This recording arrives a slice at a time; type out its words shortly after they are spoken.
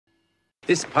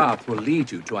This path will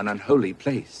lead you to an unholy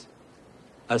place.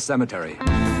 A cemetery.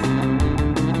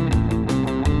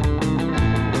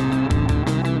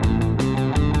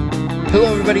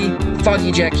 Hello everybody,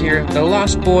 Foggy Jack here, the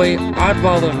lost boy,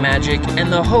 oddball of magic,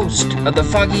 and the host of the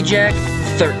Foggy Jack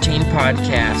 13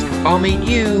 podcast. I'll meet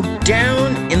you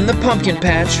down in the pumpkin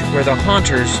patch where the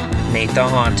haunters meet the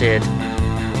haunted.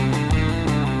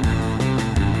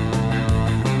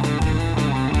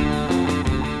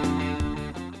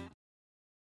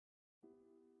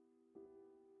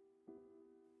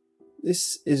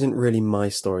 This isn't really my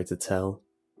story to tell,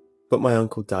 but my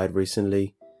uncle died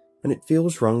recently, and it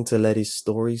feels wrong to let his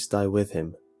stories die with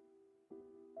him.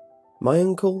 My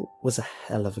uncle was a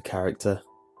hell of a character,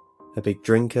 a big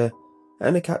drinker,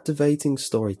 and a captivating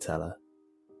storyteller.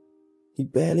 He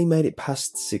barely made it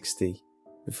past 60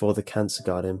 before the cancer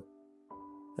got him,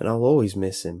 and I'll always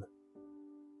miss him.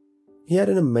 He had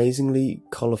an amazingly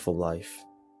colourful life.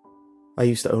 I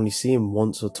used to only see him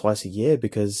once or twice a year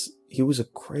because he was a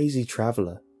crazy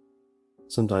traveller,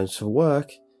 sometimes for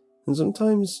work and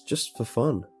sometimes just for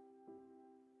fun.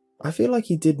 I feel like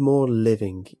he did more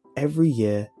living every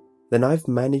year than I've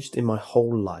managed in my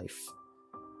whole life,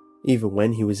 even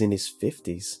when he was in his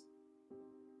 50s.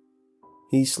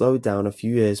 He slowed down a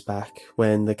few years back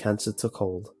when the cancer took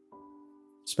hold.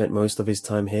 Spent most of his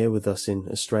time here with us in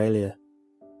Australia.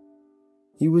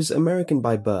 He was American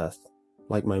by birth,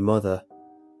 like my mother,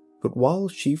 but while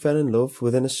she fell in love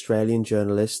with an Australian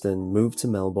journalist and moved to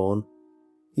Melbourne,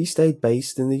 he stayed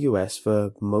based in the US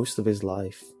for most of his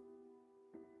life.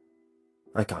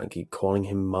 I can't keep calling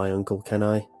him my uncle, can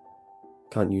I?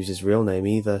 Can't use his real name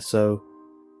either, so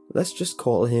let's just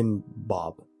call him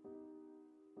Bob.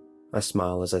 I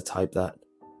smile as I type that.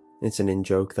 It's an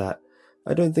in-joke that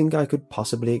I don't think I could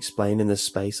possibly explain in the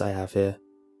space I have here.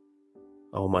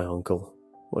 Oh, my uncle.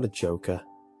 What a joker.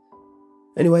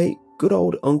 Anyway, good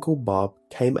old Uncle Bob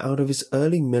came out of his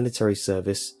early military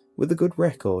service with a good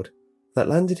record that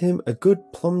landed him a good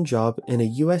plum job in a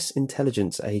US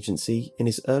intelligence agency in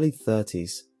his early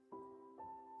 30s.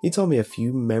 He told me a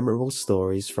few memorable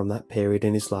stories from that period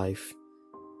in his life,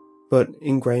 but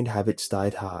ingrained habits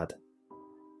died hard.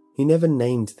 He never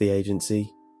named the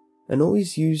agency and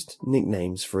always used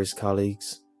nicknames for his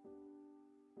colleagues.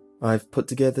 I've put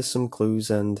together some clues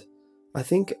and I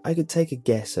think I could take a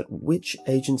guess at which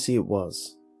agency it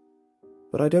was,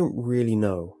 but I don't really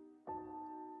know.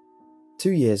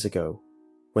 2 years ago,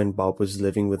 when Bob was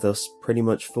living with us pretty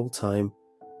much full time,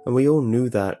 and we all knew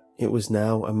that it was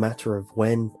now a matter of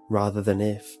when rather than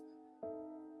if,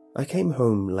 I came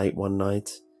home late one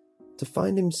night to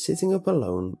find him sitting up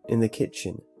alone in the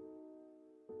kitchen.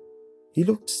 He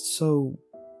looked so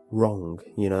wrong,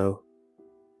 you know.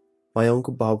 My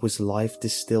Uncle Bob was life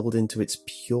distilled into its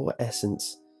pure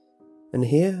essence, and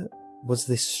here was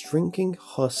this shrinking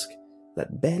husk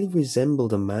that barely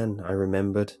resembled a man I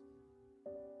remembered.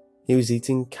 He was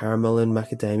eating caramel and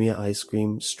macadamia ice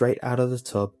cream straight out of the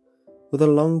tub with a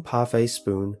long parfait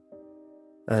spoon,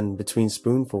 and between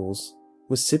spoonfuls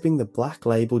was sipping the Black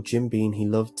Label Jim Beam he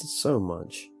loved so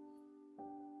much.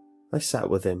 I sat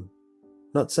with him,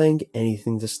 not saying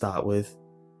anything to start with,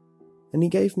 and he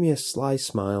gave me a sly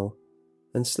smile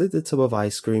and slid the tub of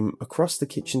ice cream across the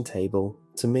kitchen table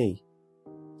to me,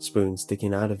 spoon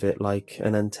sticking out of it like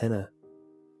an antenna.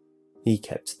 He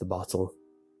kept the bottle.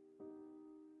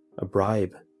 "A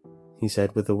bribe," he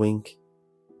said with a wink.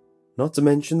 "Not to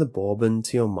mention the bourbon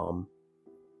to your mom."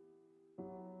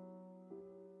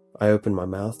 I opened my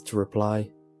mouth to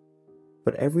reply,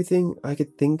 but everything I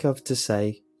could think of to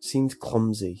say seemed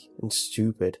clumsy and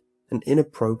stupid and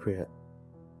inappropriate.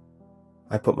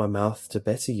 I put my mouth to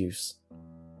better use,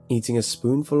 eating a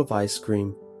spoonful of ice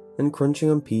cream and crunching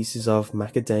on pieces of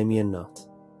macadamia nut.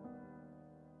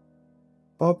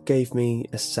 Bob gave me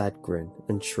a sad grin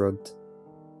and shrugged.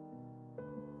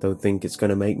 "Don't think it's going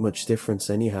to make much difference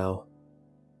anyhow,"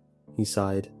 he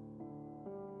sighed.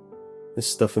 "This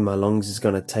stuff in my lungs is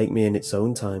going to take me in its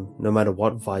own time, no matter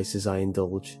what vices I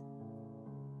indulge."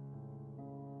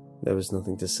 There was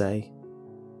nothing to say.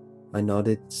 I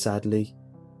nodded sadly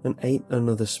and ate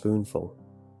another spoonful.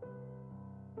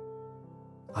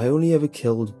 I only ever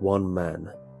killed one man.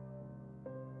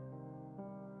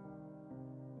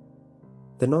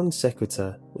 The non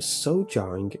sequitur was so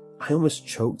jarring I almost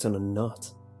choked on a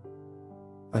nut.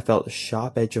 I felt the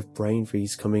sharp edge of brain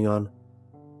freeze coming on,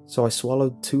 so I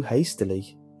swallowed too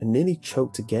hastily and nearly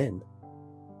choked again.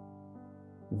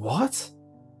 "What?"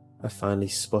 I finally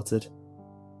sputtered.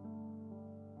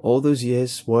 All those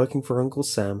years working for Uncle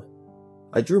Sam,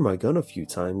 I drew my gun a few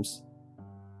times.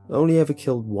 I only ever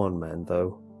killed one man,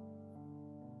 though.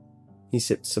 He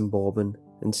sipped some bourbon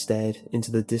and stared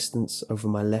into the distance over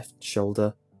my left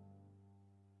shoulder.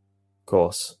 Of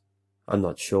course, I'm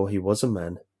not sure he was a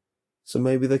man, so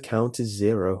maybe the count is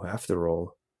 0 after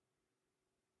all.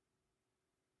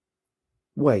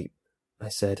 Wait, I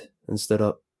said, and stood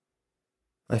up.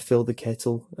 I filled the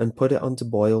kettle and put it on to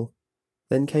boil,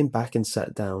 then came back and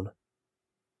sat down.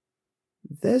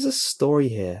 There's a story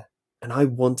here, and I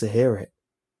want to hear it.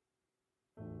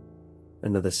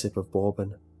 Another sip of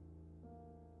bourbon.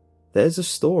 There's a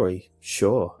story,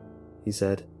 sure, he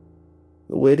said.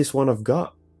 The weirdest one I've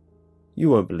got. You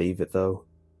won't believe it, though.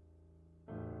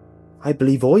 I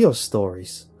believe all your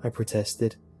stories, I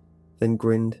protested, then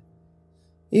grinned.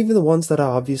 Even the ones that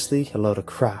are obviously a load of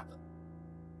crap.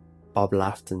 Bob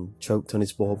laughed and choked on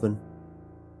his bourbon.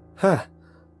 Ha!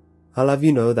 I'll have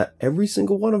you know that every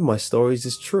single one of my stories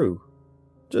is true.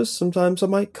 Just sometimes I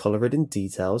might colour it in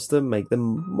details to make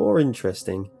them more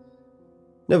interesting.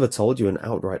 Never told you an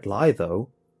outright lie, though.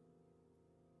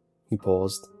 He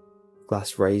paused,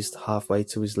 glass raised halfway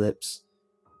to his lips,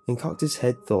 and cocked his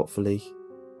head thoughtfully.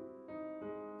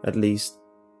 At least,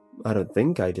 I don't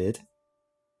think I did.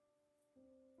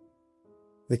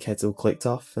 The kettle clicked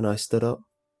off and I stood up.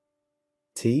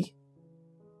 Tea?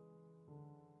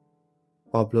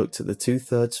 Bob looked at the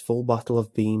 2/3 full bottle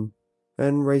of Beam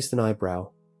and raised an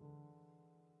eyebrow.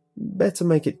 Better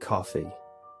make it coffee.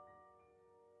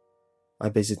 I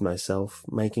busied myself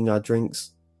making our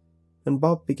drinks, and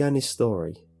Bob began his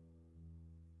story.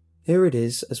 Here it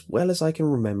is as well as I can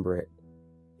remember it,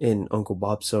 in Uncle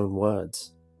Bob's own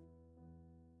words.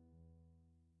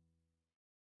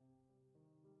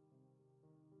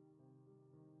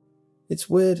 It's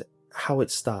weird how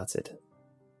it started.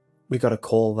 We got a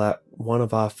call that one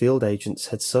of our field agents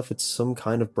had suffered some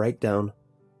kind of breakdown,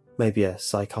 maybe a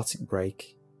psychotic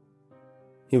break.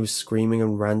 He was screaming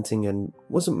and ranting and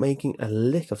wasn't making a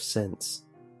lick of sense.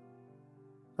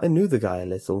 I knew the guy a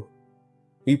little.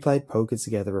 We played poker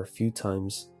together a few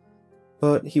times,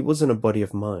 but he wasn't a buddy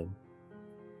of mine.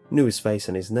 Knew his face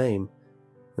and his name,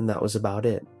 and that was about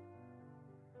it.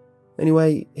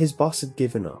 Anyway, his boss had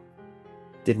given up.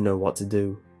 Didn't know what to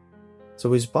do.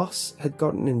 So his boss had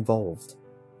gotten involved,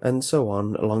 and so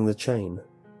on along the chain.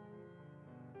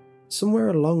 Somewhere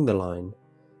along the line,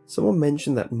 someone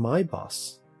mentioned that my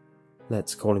boss,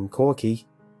 let's call him Corky,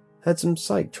 had some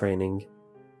psych training,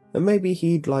 and maybe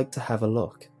he'd like to have a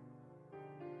look.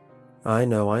 I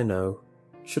know,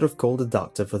 should have called a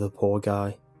doctor for the poor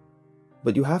guy.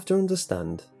 But you have to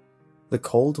understand, the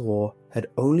Cold War had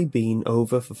only been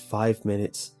over for 5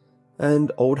 minutes,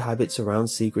 and old habits around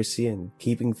secrecy and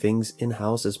keeping things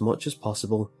in-house as much as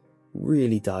possible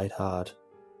really died hard.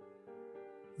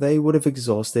 They would have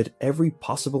exhausted every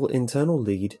possible internal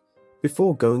lead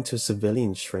before going to a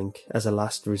civilian shrink as a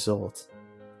last resort.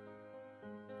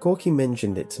 Corky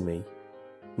mentioned it to me,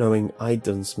 knowing I'd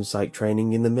done some psych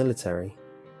training in the military.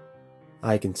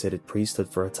 I considered priesthood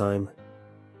for a time.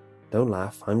 Don't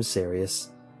laugh, I'm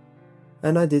serious.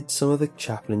 And I did some of the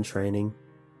chaplain training,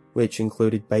 which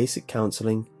included basic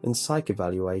counselling and psych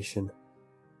evaluation,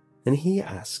 and he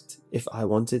asked if I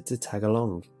wanted to tag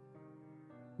along.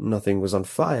 Nothing was on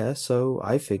fire, so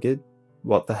I figured,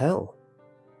 what the hell?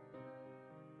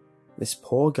 This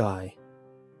poor guy.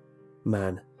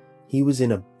 Man, he was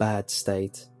in a bad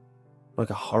state, like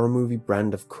a horror movie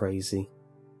brand of crazy.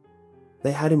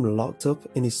 They had him locked up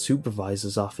in his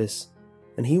supervisor's office,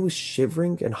 and he was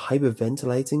shivering and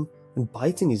hyperventilating and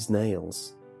biting his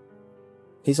nails.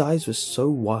 His eyes were so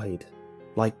wide,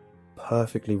 like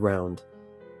perfectly round,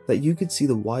 that you could see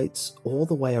the whites all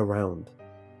the way around.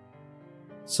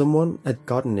 Someone had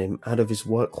gotten him out of his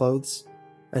work clothes,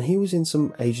 and he was in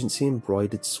some agency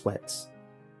embroidered sweats,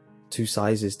 2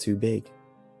 sizes too big.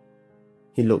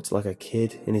 He looked like a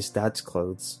kid in his dad's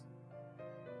clothes.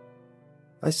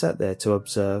 I sat there to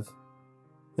observe,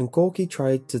 and Corky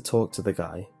tried to talk to the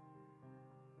guy.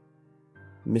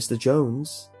 Mr.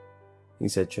 Jones, he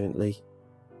said gently.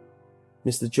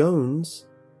 Mr. Jones?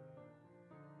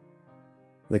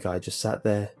 The guy just sat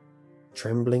there,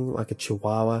 trembling like a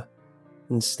chihuahua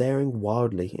and staring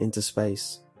wildly into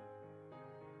space.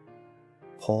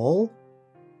 Paul?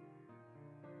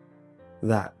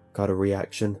 That got a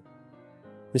reaction.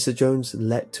 Mr. Jones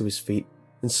leapt to his feet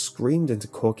and screamed into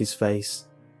Corky's face,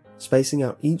 spacing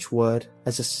out each word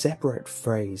as a separate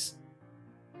phrase.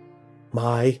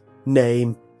 My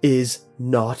name is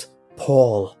not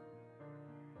Paul.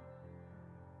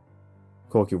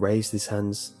 Corky raised his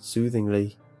hands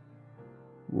soothingly.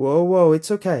 Whoa,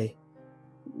 it's okay.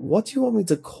 What do you want me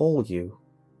to call you?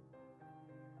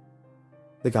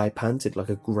 The guy panted like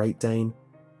a Great Dane,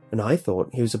 and I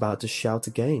thought he was about to shout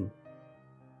again.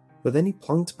 But then he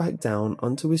plunked back down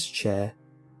onto his chair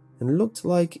and looked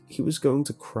like he was going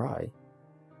to cry.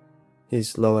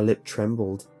 His lower lip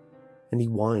trembled, and he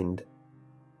whined.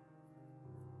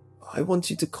 "I want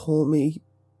you to call me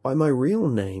by my real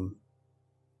name."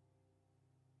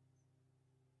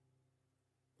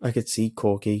 I could see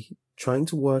Corky trying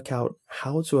to work out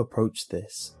how to approach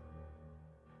this.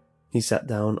 He sat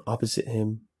down opposite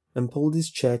him and pulled his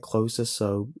chair closer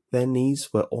so their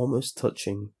knees were almost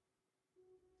touching.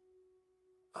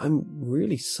 "I'm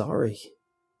really sorry,"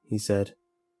 he said,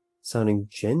 sounding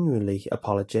genuinely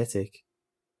apologetic.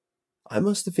 "I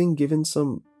must have been given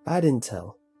some bad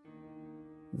intel.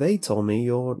 They told me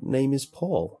your name is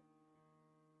Paul."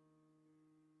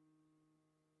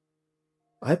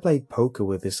 I played poker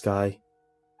with this guy.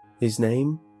 His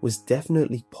name was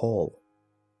definitely Paul,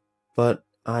 but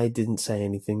I didn't say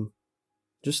anything,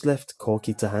 just left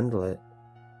Corky to handle it.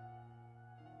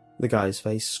 The guy's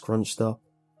face scrunched up,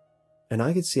 and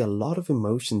I could see a lot of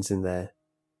emotions in there.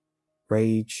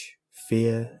 Rage,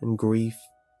 fear, and grief.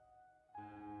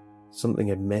 Something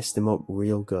had messed him up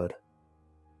real good.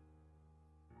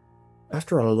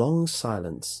 After a long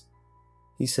silence,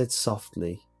 he said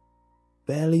softly,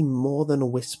 barely more than a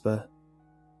whisper,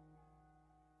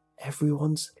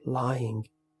 "Everyone's lying,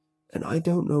 and I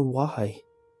don't know why."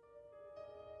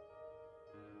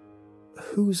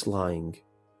 "Who's lying?"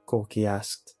 Corky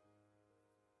asked.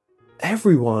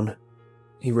 "Everyone,"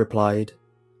 he replied,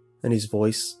 and his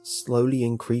voice slowly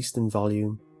increased in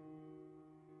volume.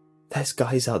 "There's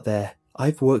guys out there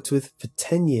I've worked with for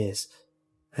 10 years,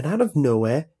 and out of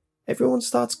nowhere, everyone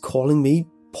starts calling me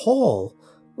Paul,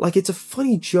 like it's a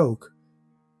funny joke.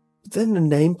 But then the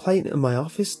nameplate on my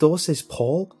office door says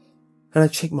Paul, and I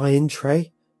check my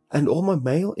in-tray, and all my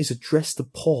mail is addressed to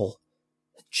Paul.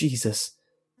 Jesus,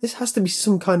 this has to be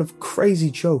some kind of crazy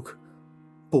joke.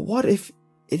 But what if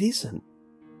it isn't?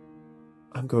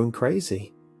 I'm going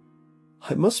crazy.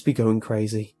 I must be going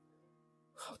crazy.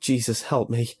 Oh, Jesus, help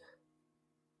me."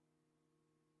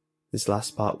 This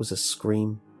last part was a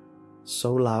scream,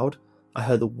 so loud I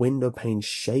heard the window pane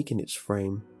shake in its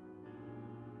frame.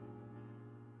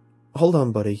 "Hold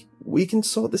on, buddy. We can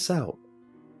sort this out."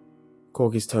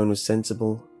 Corky's tone was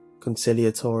sensible,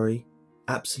 conciliatory,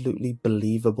 absolutely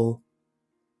believable.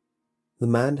 The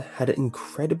man had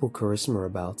incredible charisma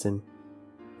about him,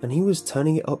 and he was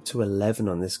turning it up to 11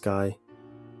 on this guy.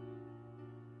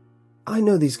 "I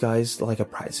know these guys like a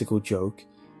practical joke,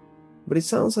 but it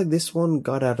sounds like this one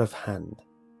got out of hand."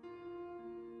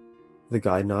 The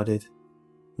guy nodded,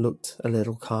 looked a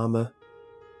little calmer,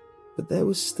 but there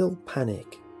was still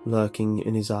panic lurking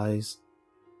in his eyes.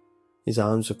 His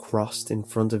arms were crossed in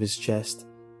front of his chest,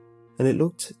 and it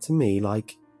looked to me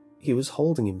like he was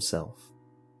holding himself,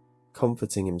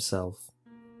 comforting himself.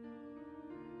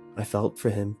 I felt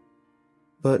for him,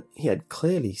 but he had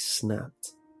clearly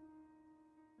snapped.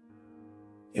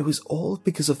 "It was all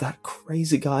because of that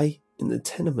crazy guy in the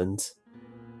tenement,"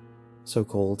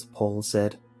 so-called Paul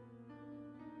said.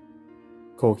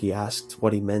 Corky asked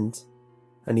what he meant,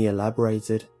 and he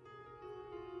elaborated.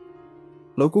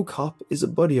 "Local cop is a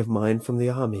buddy of mine from the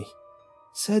army.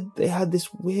 Said they had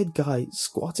this weird guy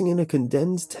squatting in a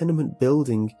condemned tenement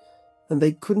building, and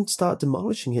they couldn't start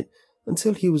demolishing it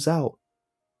until he was out,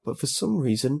 but for some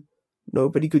reason,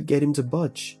 nobody could get him to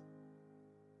budge."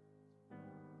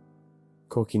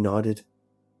 Corky nodded,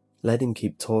 let him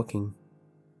keep talking.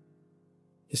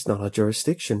 "It's not our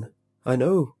jurisdiction, I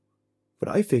know, but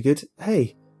I figured,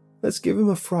 hey, let's give him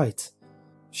a fright.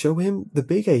 Show him the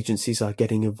big agencies are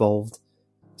getting involved.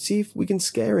 See if we can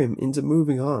scare him into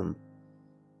moving on.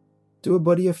 Do a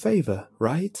buddy a favor,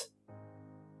 right?"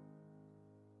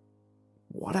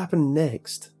 "What happened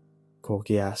next?"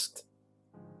 Corky asked.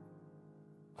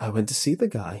 "I went to see the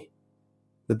guy.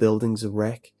 The building's a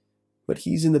wreck, but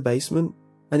he's in the basement,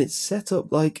 and it's set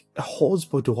up like a horse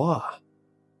boudoir.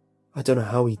 I don't know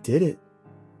how he did it,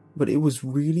 but it was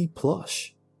really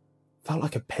plush. Felt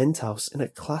like a penthouse in a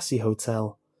classy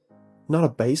hotel, not a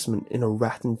basement in a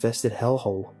rat-infested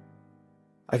hellhole.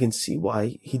 I can see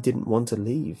why he didn't want to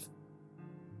leave."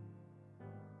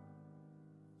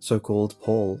 So-called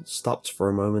Paul stopped for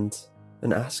a moment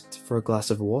and asked for a glass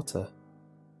of water,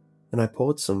 and I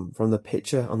poured some from the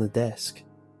pitcher on the desk.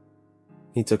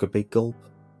 He took a big gulp,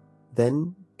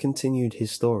 then continued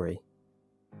his story.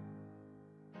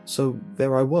 "So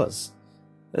there I was,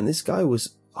 and this guy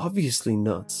was obviously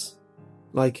nuts.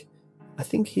 Like, I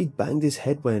think he'd banged his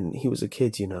head when he was a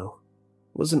kid, you know.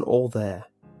 Wasn't all there.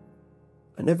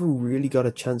 I never really got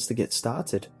a chance to get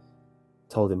started.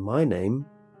 Told him my name,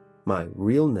 my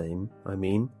real name, I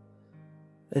mean,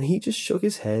 and he just shook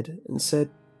his head and said,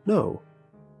 no,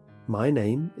 my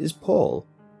name is Paul.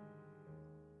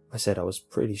 I said I was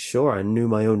pretty sure I knew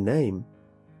my own name,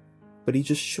 but he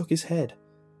just shook his head.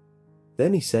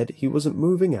 Then he said he wasn't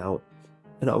moving out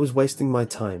and I was wasting my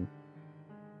time,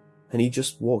 and he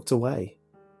just walked away.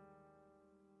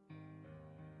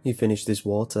 He finished his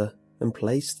water and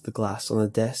placed the glass on the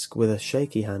desk with a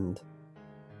shaky hand.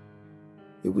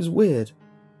 It was weird,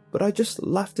 but I just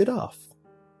laughed it off.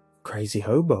 Crazy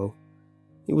hobo.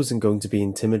 He wasn't going to be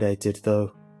intimidated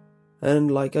though,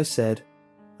 and like I said,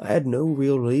 I had no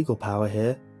real legal power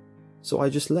here, so I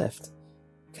just left,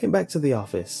 came back to the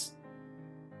office.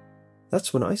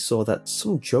 That's when I saw that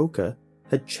some joker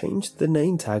had changed the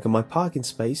name tag on my parking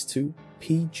space to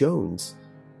P. Jones,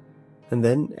 and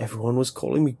then everyone was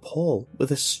calling me Paul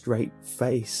with a straight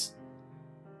face.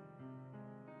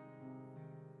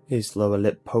 His lower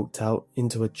lip poked out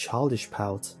into a childish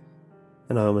pout,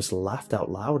 and I almost laughed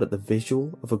out loud at the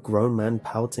visual of a grown man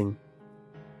pouting.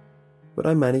 But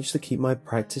I managed to keep my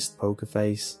practiced poker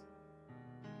face.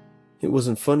 It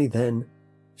wasn't funny then,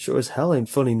 sure as hell ain't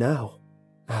funny now,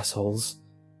 assholes.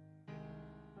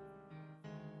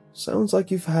 Sounds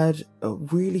like you've had a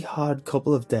really hard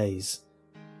couple of days,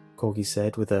 Corky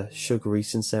said with a sugary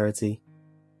sincerity.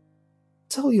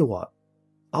 Tell you what,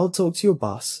 I'll talk to your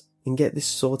boss and get this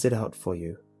sorted out for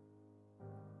you.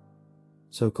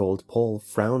 So-called Paul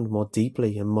frowned more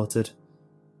deeply and muttered,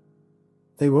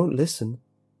 They won't listen.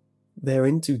 They're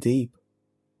in too deep.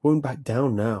 Won't back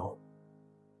down now.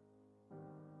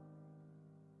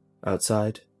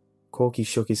 Outside, Corky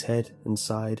shook his head and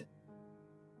sighed.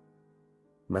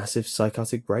 Massive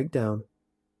psychotic breakdown.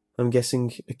 I'm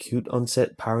guessing acute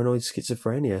onset paranoid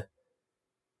schizophrenia.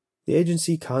 The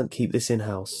agency can't keep this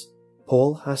in-house.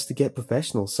 Paul has to get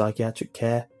professional psychiatric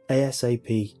care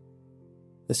ASAP.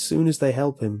 As soon as they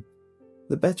help him,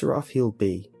 the better off he'll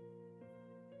be.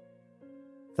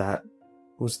 That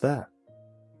was that.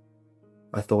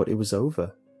 I thought it was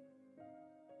over.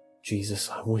 Jesus,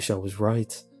 I wish I was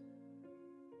right.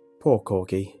 Poor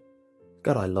Corky.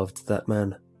 God, I loved that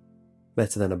man.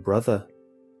 Better than a brother.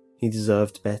 He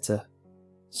deserved better.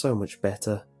 So much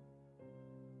better.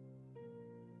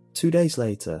 2 days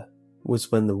later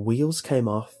was when the wheels came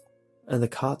off and the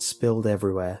cart spilled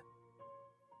everywhere.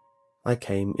 I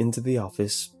came into the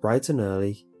office bright and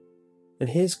early, and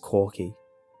here's Corky,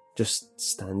 just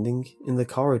standing in the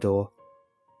corridor,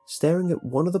 staring at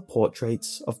one of the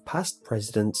portraits of past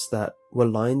presidents that were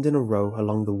lined in a row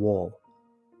along the wall.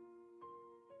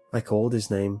 I called his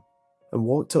name and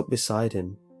walked up beside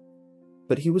him,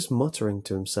 but he was muttering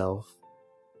to himself.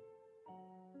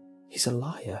 He's a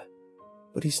liar,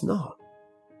 but he's not.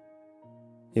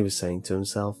 He was saying to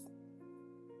himself,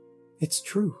 it's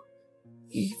true,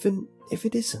 even if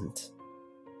it isn't.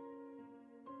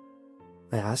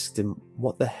 I asked him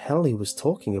what the hell he was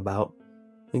talking about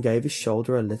and gave his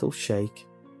shoulder a little shake.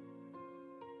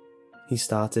 He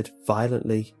started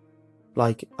violently,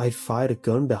 like I'd fired a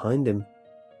gun behind him.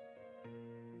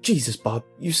 Jesus, Bob,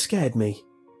 you scared me.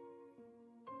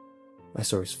 I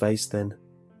saw his face then,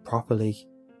 properly,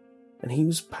 and he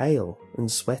was pale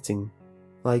and sweating,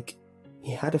 like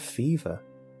he had a fever.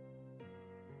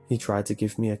 He tried to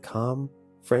give me a calm,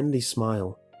 friendly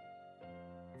smile,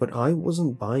 but I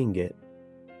wasn't buying it.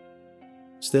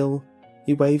 Still,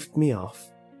 he waved me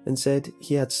off and said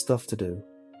he had stuff to do.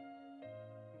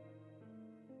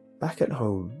 Back at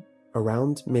home,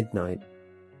 around midnight,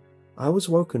 I was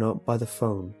woken up by the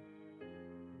phone.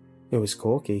 It was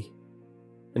Corky,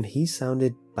 and he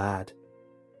sounded bad.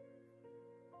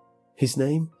 His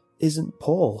name isn't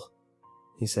Paul,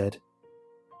 he said,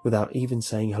 without even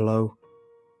saying hello.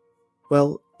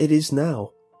 Well, it is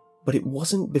now, but it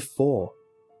wasn't before.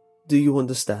 Do you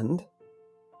understand?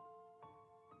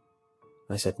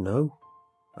 I said no,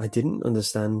 I didn't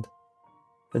understand,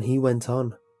 and he went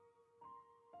on.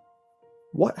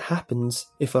 What happens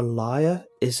if a liar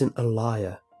isn't a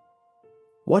liar?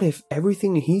 What if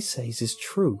everything he says is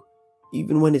true,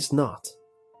 even when it's not?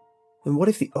 And what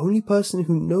if the only person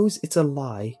who knows it's a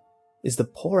lie is the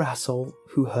poor asshole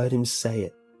who heard him say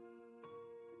it?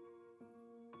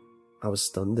 I was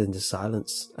stunned into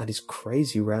silence at his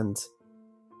crazy rant.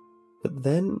 But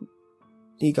then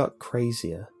he got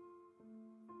crazier.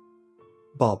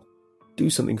 Bob, do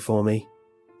something for me.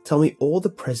 Tell me all the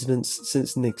presidents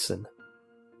since Nixon.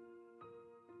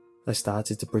 I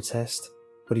started to protest,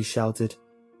 but he shouted,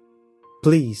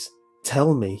 Please,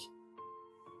 tell me.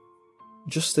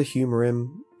 Just to humour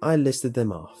him, I listed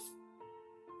them off.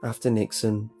 After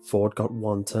Nixon, Ford got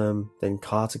 1 term, then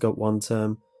Carter got 1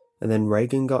 term, and then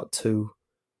Reagan got 2.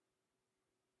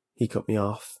 He cut me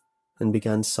off and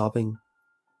began sobbing.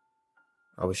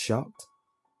 I was shocked.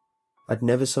 I'd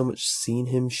never so much seen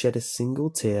him shed a single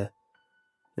tear,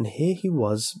 and here he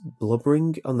was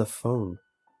blubbering on the phone.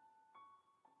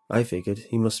 I figured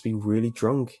he must be really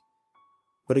drunk,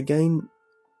 but again,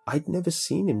 I'd never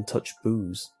seen him touch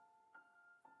booze.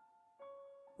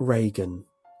 "Reagan,"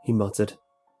 he muttered.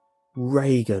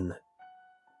 "Reagan."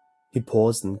 He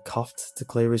paused and coughed to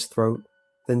clear his throat,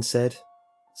 then said,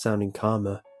 sounding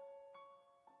calmer,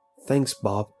 "Thanks,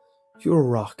 Bob. You're a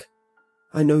rock.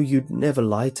 I know you'd never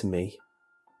lie to me."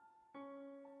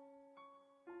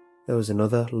 There was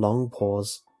another long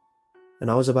pause, and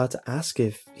I was about to ask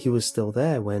if he was still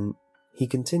there when he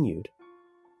continued,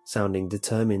 sounding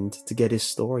determined to get his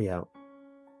story out.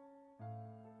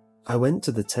 "I went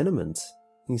to the tenement,"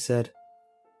 he said.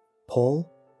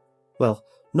 "Paul? Well,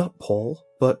 not Paul,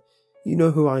 but you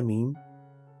know who I mean.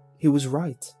 He was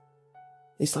right.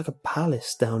 It's like a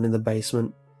palace down in the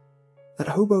basement. That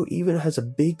hobo even has a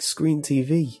big screen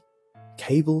TV,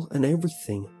 cable and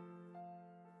everything.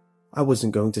 I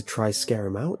wasn't going to try scare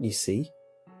him out, you see.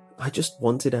 I just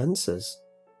wanted answers.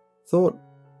 Thought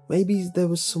maybe there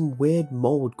was some weird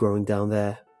mold growing down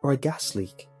there or a gas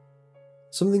leak.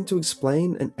 Something to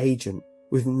explain an agent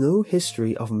with no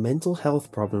history of mental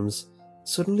health problems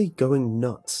suddenly going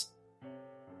nuts.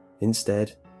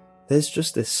 Instead, there's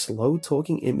just this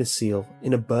slow-talking imbecile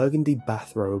in a burgundy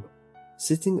bathrobe,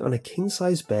 sitting on a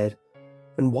king-size bed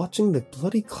and watching the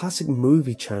bloody classic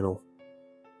movie channel."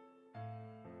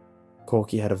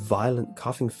 Corky had a violent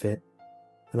coughing fit,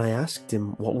 and I asked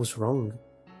him what was wrong.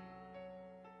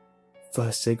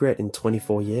 "First cigarette in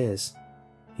 24 years,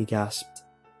 he gasped.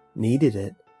 "Needed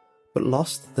it, but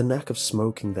lost the knack of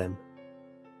smoking them."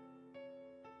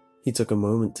 He took a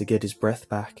moment to get his breath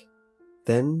back,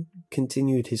 then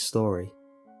continued his story.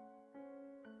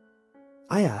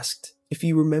 "I asked if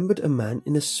he remembered a man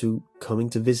in a suit coming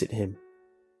to visit him,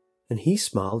 and he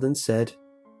smiled and said,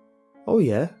 'Oh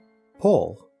yeah,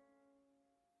 Paul.'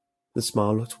 The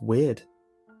smile looked weird,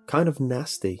 kind of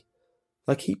nasty,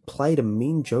 like he played a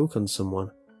mean joke on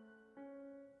someone.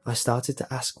 I started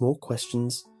to ask more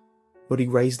questions, but he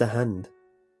raised a hand,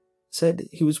 said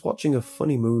he was watching a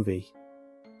funny movie.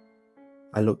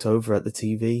 I looked over at the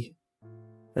TV,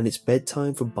 and it's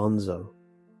bedtime for Bonzo.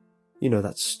 You know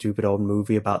that stupid old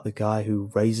movie about the guy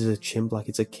who raises a chimp like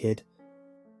it's a kid.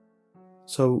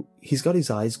 So he's got his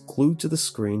eyes glued to the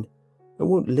screen and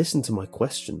won't listen to my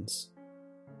questions."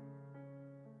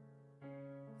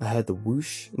 I heard the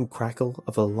whoosh and crackle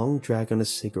of a long drag on a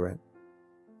cigarette.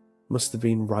 Must have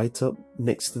been right up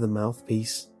next to the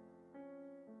mouthpiece.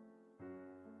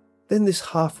 Then this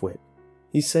half-wit,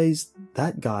 he says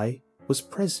that guy was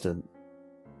president.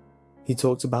 He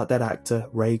talked about that actor,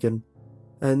 Reagan,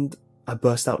 and I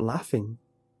burst out laughing.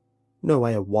 No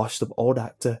way a washed-up old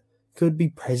actor could be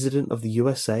president of the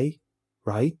USA,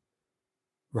 right?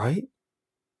 Right?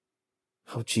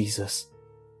 Oh, Jesus.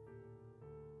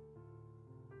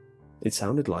 It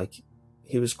sounded like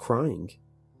he was crying,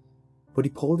 but he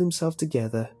pulled himself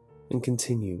together and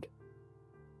continued.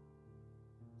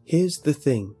 "Here's the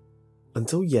thing.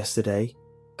 Until yesterday,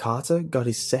 Carter got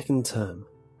his second term.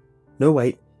 No,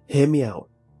 wait, hear me out.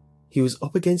 He was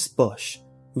up against Bush,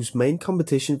 whose main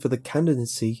competition for the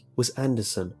candidacy was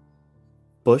Anderson.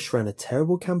 Bush ran a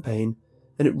terrible campaign,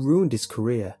 and it ruined his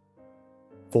career.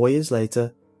 4 years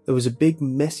later, there was a big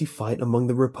messy fight among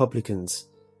the Republicans,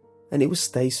 and it was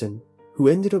Stason who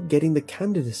ended up getting the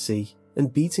candidacy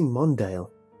and beating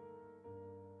Mondale."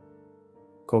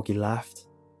 Corky laughed,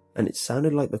 and it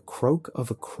sounded like the croak of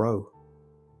a crow.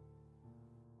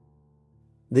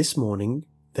 "This morning,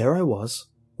 there I was,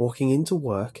 walking into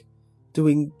work,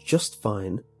 doing just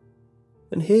fine,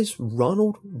 and here's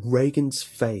Ronald Reagan's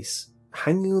face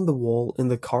hanging on the wall in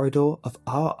the corridor of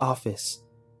our office.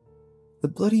 The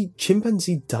bloody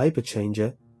chimpanzee diaper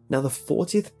changer, now the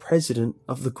 40th president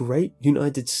of the great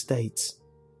United States."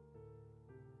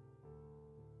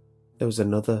 There was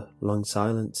another long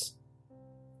silence.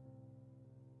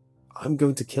 "I'm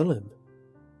going to kill him.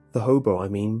 The hobo, I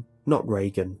mean, not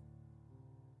Reagan.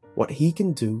 What he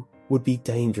can do would be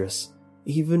dangerous,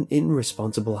 even in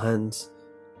responsible hands.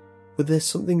 But there's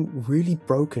something really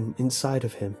broken inside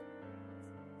of him.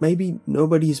 Maybe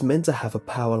nobody is meant to have a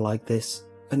power like this,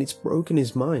 and it's broken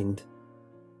his mind.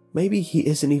 Maybe he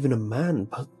isn't even a man,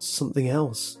 but something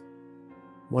else.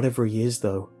 Whatever he is,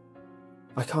 though,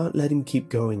 I can't let him keep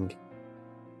going.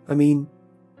 I mean,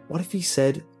 what if he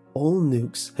said all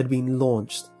nukes had been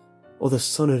launched, or the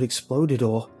sun had exploded,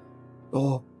 or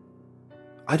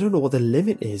I don't know what the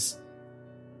limit is.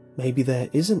 Maybe there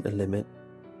isn't a limit.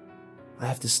 I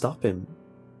have to stop him.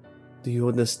 Do you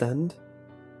understand?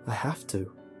 I have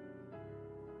to."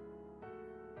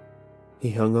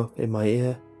 He hung up in my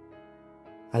ear.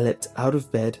 I leapt out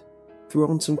of bed, threw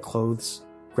on some clothes,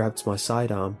 grabbed my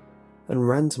sidearm, and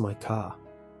ran to my car.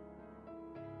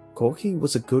 Corky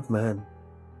was a good man.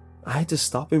 I had to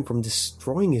stop him from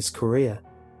destroying his career,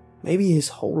 maybe his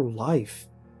whole life,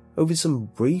 over some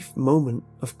brief moment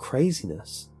of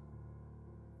craziness.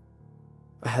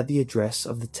 I had the address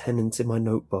of the tenant in my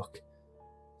notebook,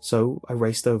 so I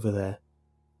raced over there,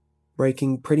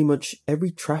 breaking pretty much every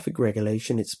traffic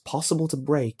regulation it's possible to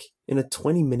break in a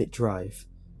 20-minute drive.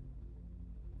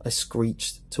 I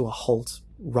screeched to a halt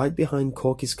right behind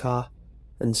Corky's car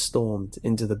and stormed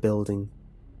into the building.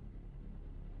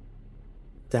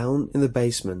 Down in the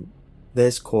basement,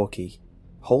 there's Corky,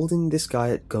 holding this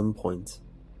guy at gunpoint.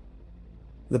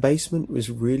 The basement was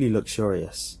really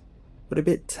luxurious, but a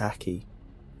bit tacky,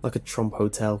 like a Trump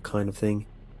hotel kind of thing.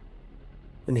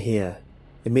 And here,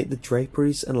 amid the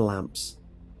draperies and lamps,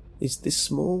 is this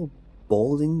small,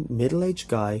 balding, middle-aged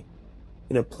guy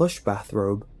in a plush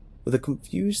bathrobe with a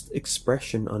confused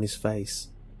expression on his face,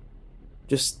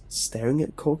 just staring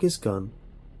at Corky's gun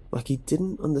like he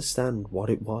didn't understand what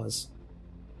it was.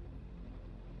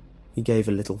 He gave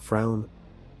a little frown,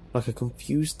 like a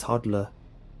confused toddler,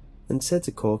 and said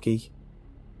to Corky,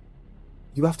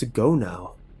 "You have to go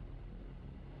now."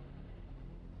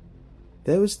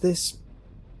 There was this...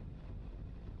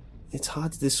 It's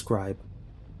hard to describe,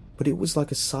 but it was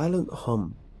like a silent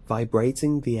hum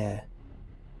vibrating the air.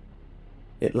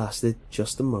 It lasted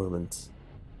just a moment.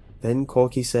 Then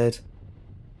Corky said,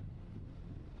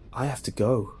 "I have to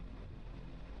go."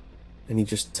 And he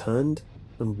just turned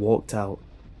and walked out.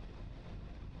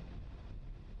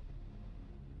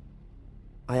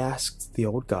 I asked the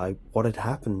old guy what had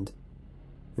happened,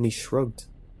 and he shrugged,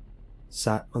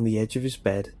 sat on the edge of his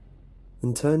bed,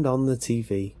 and turned on the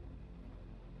TV.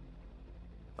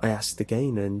 I asked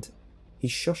again, and he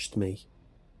shushed me.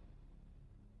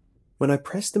 When I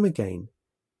pressed him again,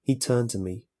 he turned to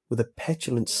me with a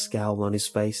petulant scowl on his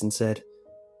face and said,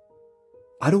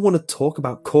 "I don't want to talk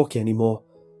about Corky anymore.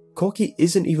 Corky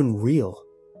isn't even real."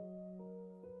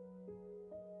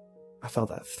 I felt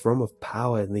that thrum of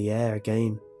power in the air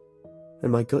again,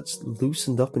 and my guts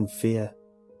loosened up in fear.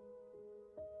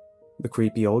 The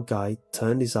creepy old guy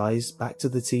turned his eyes back to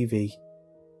the TV,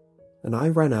 and I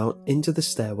ran out into the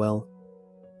stairwell,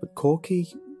 but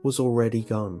Corky was already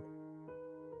gone.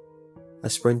 I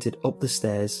sprinted up the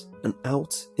stairs and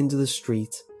out into the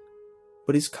street,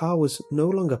 but his car was no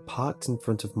longer parked in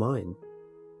front of mine.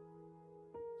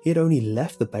 He had only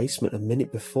left the basement a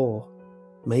minute before,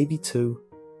 maybe two,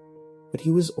 but he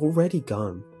was already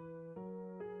gone.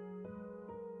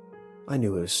 I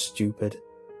knew it was stupid,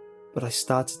 but I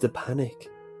started to panic.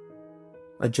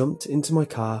 I jumped into my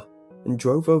car and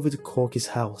drove over to Corky's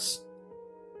house.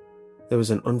 There was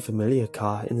an unfamiliar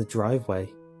car in the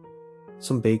driveway,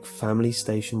 some big family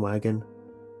station wagon.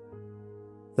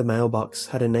 The mailbox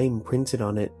had a name printed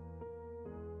on it.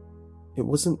 It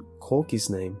wasn't Corky's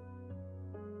name.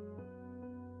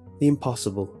 The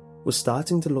impossible was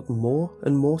starting to look more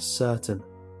and more certain,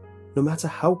 no matter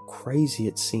how crazy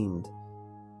it seemed.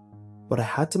 But I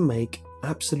had to make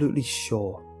absolutely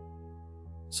sure.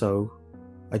 So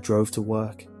I drove to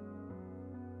work.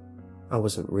 I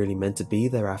wasn't really meant to be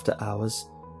there after hours,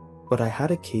 but I had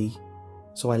a key,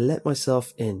 so I let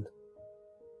myself in.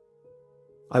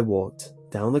 I walked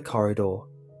down the corridor,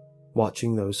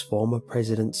 watching those former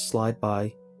presidents slide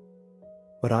by,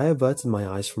 but I averted my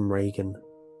eyes from Reagan.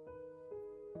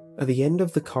 At the end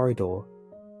of the corridor,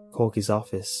 Corky's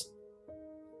office.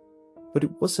 But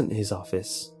it wasn't his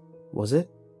office, was it?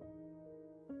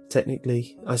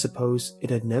 Technically, I suppose it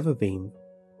had never been.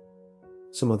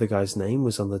 Some other guy's name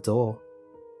was on the door.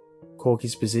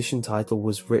 Corky's position title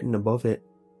was written above it,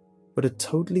 but a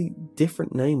totally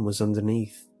different name was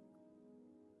underneath.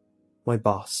 My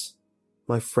boss,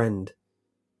 my friend,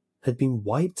 had been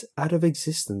wiped out of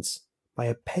existence by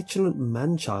a petulant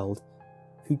man-child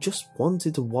who just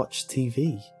wanted to watch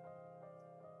TV.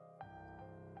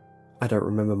 I don't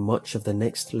remember much of the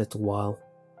next little while,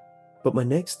 but my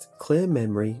next clear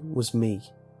memory was me,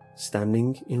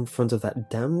 standing in front of that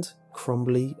damned,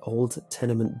 crumbly old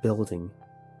tenement building.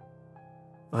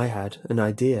 I had an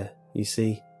idea, you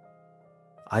see.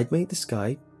 I'd make this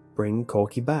guy bring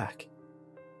Corky back.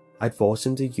 I'd force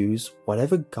him to use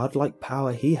whatever godlike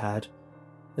power he had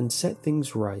and set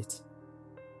things right.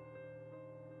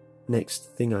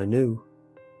 Next thing I knew,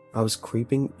 I was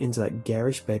creeping into that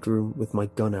garish bedroom with my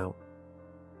gun out.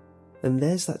 And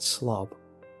there's that slob,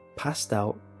 passed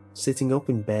out, sitting up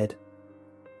in bed,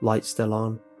 light still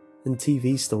on, and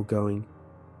TV still going.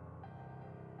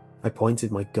 I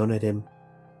pointed my gun at him,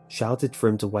 shouted for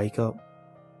him to wake up.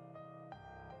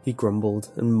 He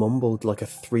grumbled and mumbled like a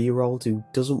 3-year-old who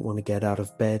doesn't want to get out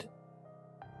of bed.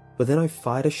 but then I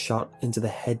fired a shot into the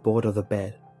headboard of the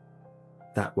bed.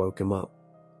 That woke him up.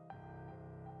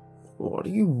 "What do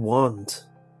you want?"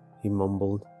 he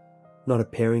mumbled, not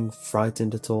appearing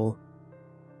frightened at all.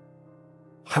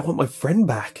 "I want my friend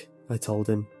back," I told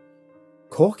him.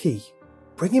 "Corky,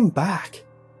 bring him back."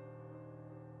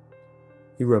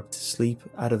 He rubbed sleep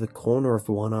out of the corner of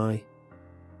one eye.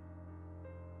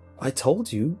 "I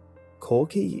told you,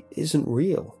 Corky isn't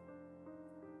real."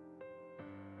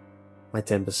 My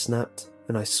temper snapped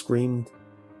and I screamed,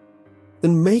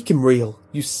 "Then make him real,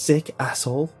 you sick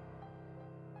asshole."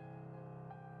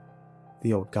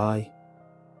 The old guy,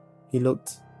 he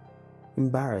looked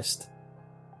embarrassed,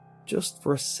 just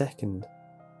for a second.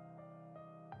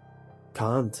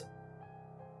 "Can't,"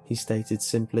 he stated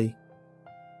simply.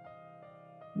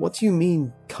 "What do you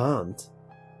mean, can't?"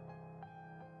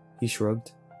 He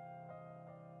shrugged.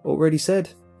 "Already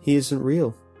said, he isn't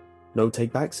real. No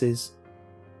take-backs is.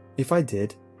 If I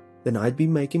did, then I'd be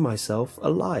making myself a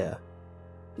liar.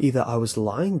 Either I was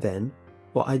lying then,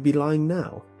 or I'd be lying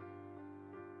now."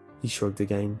 He shrugged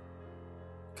again.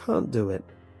 "Can't do it."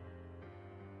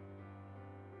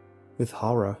 With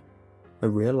horror, I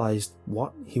realized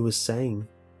what he was saying.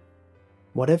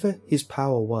 Whatever his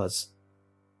power was,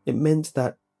 it meant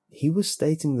that he was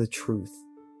stating the truth.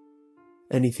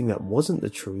 Anything that wasn't the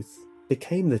truth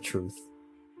became the truth.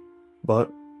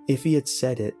 But if he had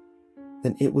said it,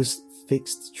 then it was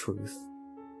fixed truth.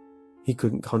 He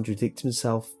couldn't contradict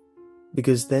himself,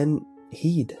 because then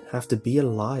he'd have to be a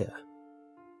liar.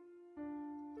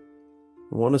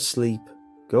 "I want to sleep.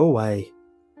 Go away."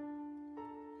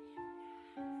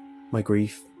 My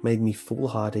grief made me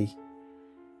foolhardy.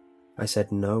 I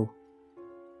said no.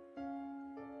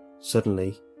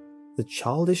 Suddenly, the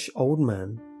childish old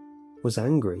man was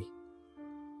angry.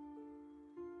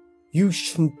 "You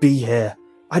shouldn't be here.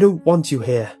 I don't want you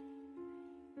here."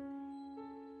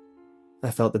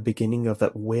 I felt the beginning of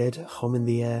that weird hum in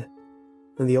the air,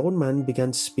 and the old man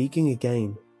began speaking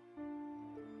again.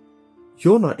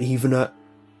 "You're not even a—"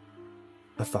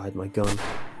 I fired my gun,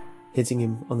 hitting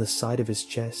him on the side of his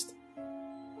chest.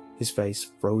 His face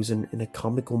frozen in a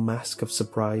comical mask of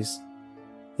surprise,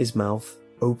 his mouth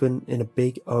open in a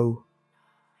big O.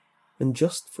 And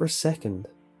just for a second,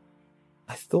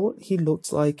 I thought he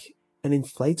looked like an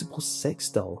inflatable sex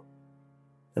doll,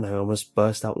 and I almost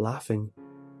burst out laughing.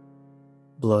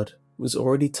 Blood was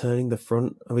already turning the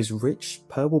front of his rich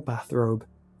purple bathrobe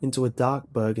into a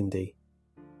dark burgundy.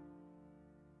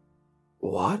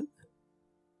 "What?"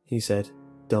 he said,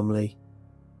 dumbly.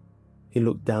 He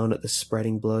looked down at the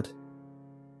spreading blood,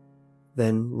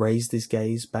 then raised his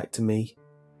gaze back to me.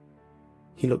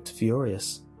 He looked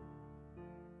furious.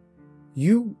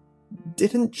 "You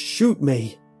didn't shoot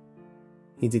me,"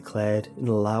 he declared in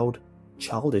a loud,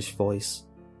 childish voice.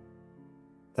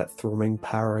 That thrumming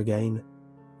power again,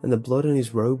 and the blood in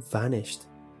his robe vanished.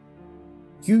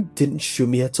 "You didn't shoot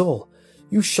me at all.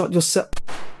 You shot yourself."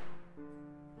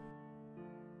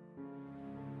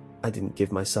 I didn't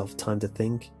give myself time to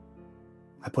think.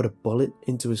 I put a bullet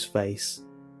into his face.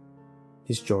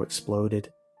 His jaw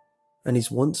exploded, and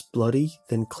his once bloody,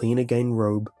 then clean again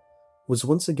robe was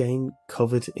once again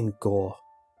covered in gore.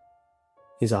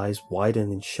 His eyes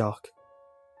widened in shock,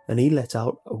 and he let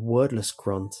out a wordless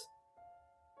grunt.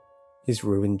 His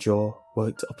ruined jaw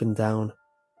worked up and down,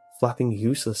 flapping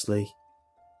uselessly,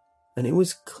 and it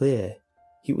was clear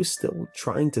he was still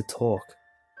trying to talk.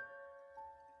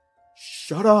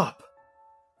 "Shut up!"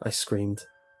 I screamed,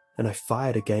 and I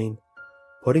fired again,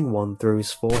 putting one through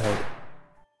his forehead.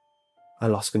 I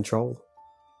lost control.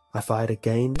 I fired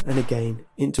again and again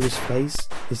into his face,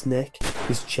 his neck,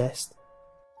 his chest.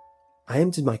 I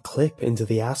emptied my clip into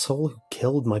the asshole who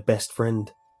killed my best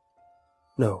friend.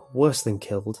 No, worse than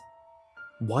killed.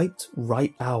 Wiped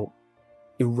right out.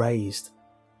 Erased.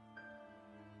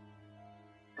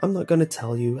 I'm not going to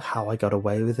tell you how I got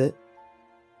away with it,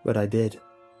 but I did.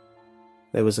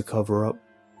 There was a cover-up,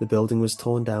 the building was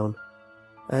torn down,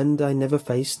 and I never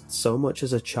faced so much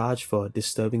as a charge for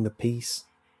disturbing the peace.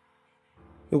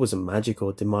 It wasn't magic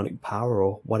or demonic power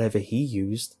or whatever he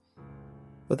used,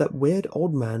 but that weird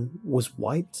old man was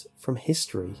wiped from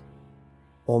history,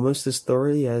 almost as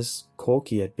thoroughly as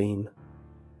Corky had been.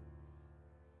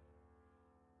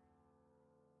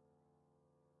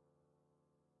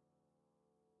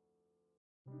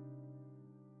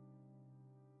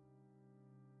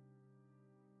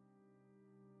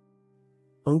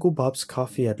 Uncle Bob's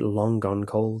coffee had long gone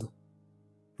cold,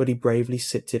 but he bravely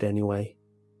sipped it anyway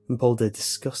and pulled a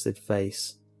disgusted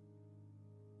face.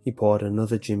 He poured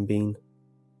another Jim Beam,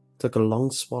 took a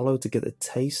long swallow to get the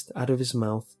taste out of his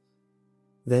mouth,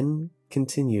 then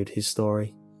continued his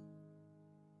story.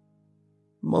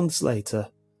 Months later,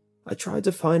 I tried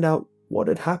to find out what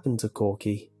had happened to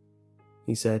Corky,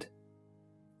 he said.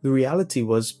 The reality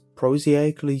was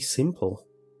prosaically simple.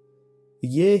 The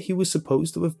year he was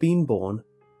supposed to have been born,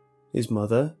 his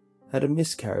mother had a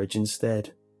miscarriage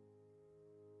instead.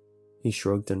 He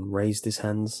shrugged and raised his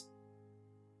hands.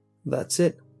 That's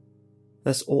it.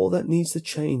 That's all that needs to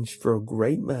change for a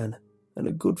great man and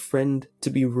a good friend to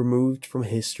be removed from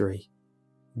history.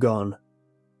 Gone.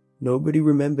 Nobody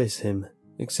remembers him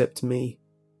except me.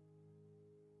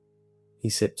 He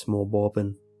sipped more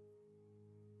bourbon.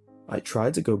 I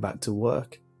tried to go back to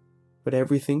work, but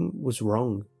everything was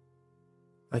wrong.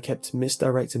 I kept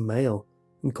misdirecting mail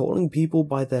and calling people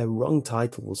by their wrong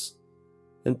titles,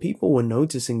 and people were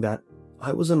noticing that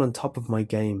I wasn't on top of my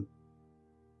game.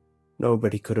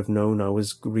 Nobody could have known I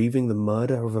was grieving the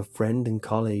murder of a friend and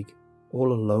colleague,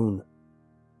 all alone.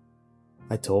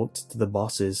 I talked to the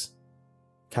bosses,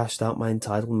 cashed out my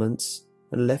entitlements,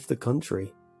 and left the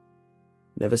country.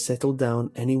 Never settled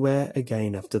down anywhere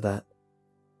again after that.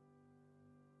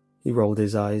 He rolled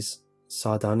his eyes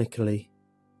sardonically.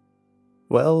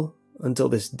 Well, until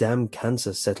this damn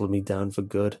cancer settled me down for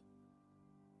good.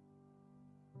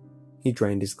 He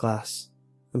drained his glass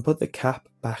and put the cap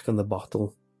back on the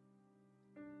bottle.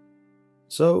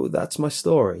 So that's my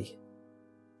story.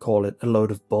 Call it a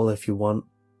load of bull if you want,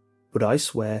 but I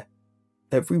swear,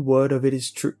 every word of it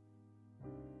is true.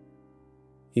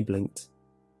 He blinked,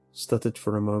 stuttered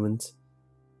for a moment,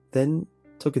 then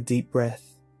took a deep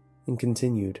breath and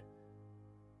continued.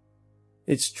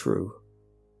 It's true.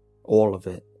 All of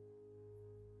it.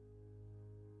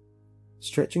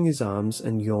 Stretching his arms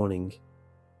and yawning,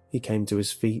 he came to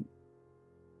his feet.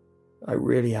 I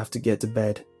really have to get to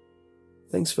bed.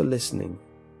 Thanks for listening.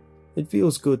 It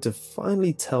feels good to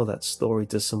finally tell that story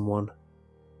to someone.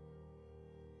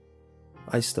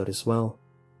 I stood as well,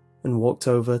 and walked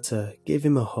over to give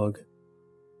him a hug.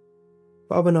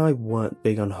 Bob and I weren't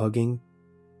big on hugging,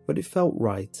 but it felt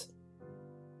right.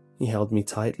 He held me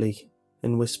tightly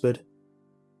and whispered,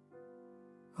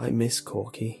 I miss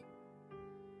Corky.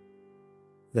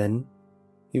 Then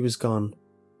he was gone,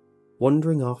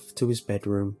 wandering off to his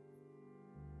bedroom.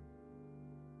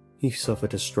 He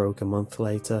suffered a stroke a month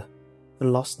later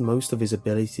and lost most of his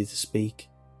ability to speak.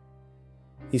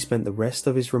 He spent the rest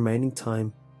of his remaining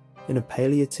time in a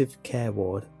palliative care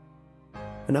ward,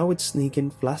 and I would sneak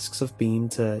in flasks of bean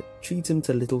to treat him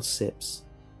to little sips.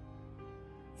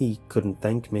 He couldn't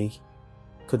thank me,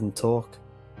 couldn't talk,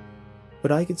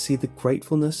 but I could see the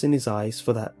gratefulness in his eyes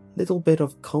for that little bit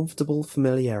of comfortable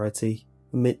familiarity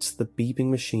amidst the beeping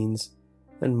machines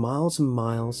and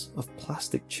miles of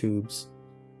plastic tubes.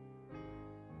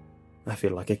 I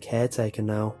feel like a caretaker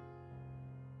now.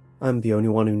 I'm the only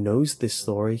one who knows this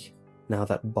story, now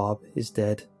that Bob is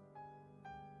dead.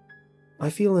 I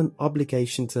feel an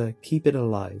obligation to keep it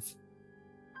alive.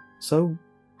 So,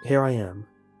 here I am,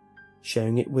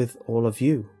 sharing it with all of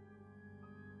you.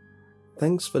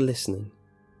 Thanks for listening.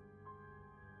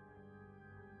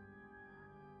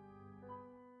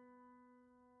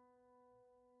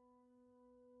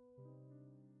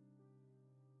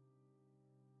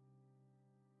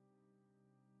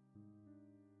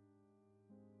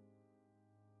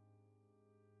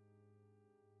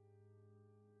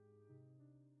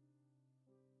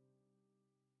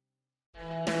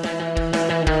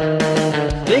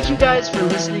 Thank you guys for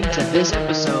listening to this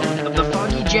episode of the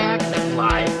Foggy Jack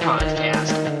Live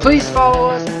Podcast. Please follow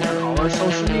us on all our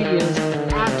social medias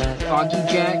at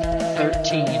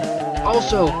FoggyJack13.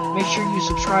 Also, make sure you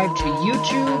subscribe to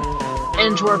YouTube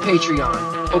and to our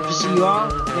Patreon. Hope to see you all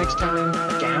next time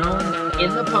down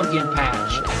in the pumpkin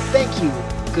patch. Thank you,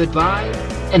 goodbye,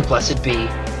 and blessed be.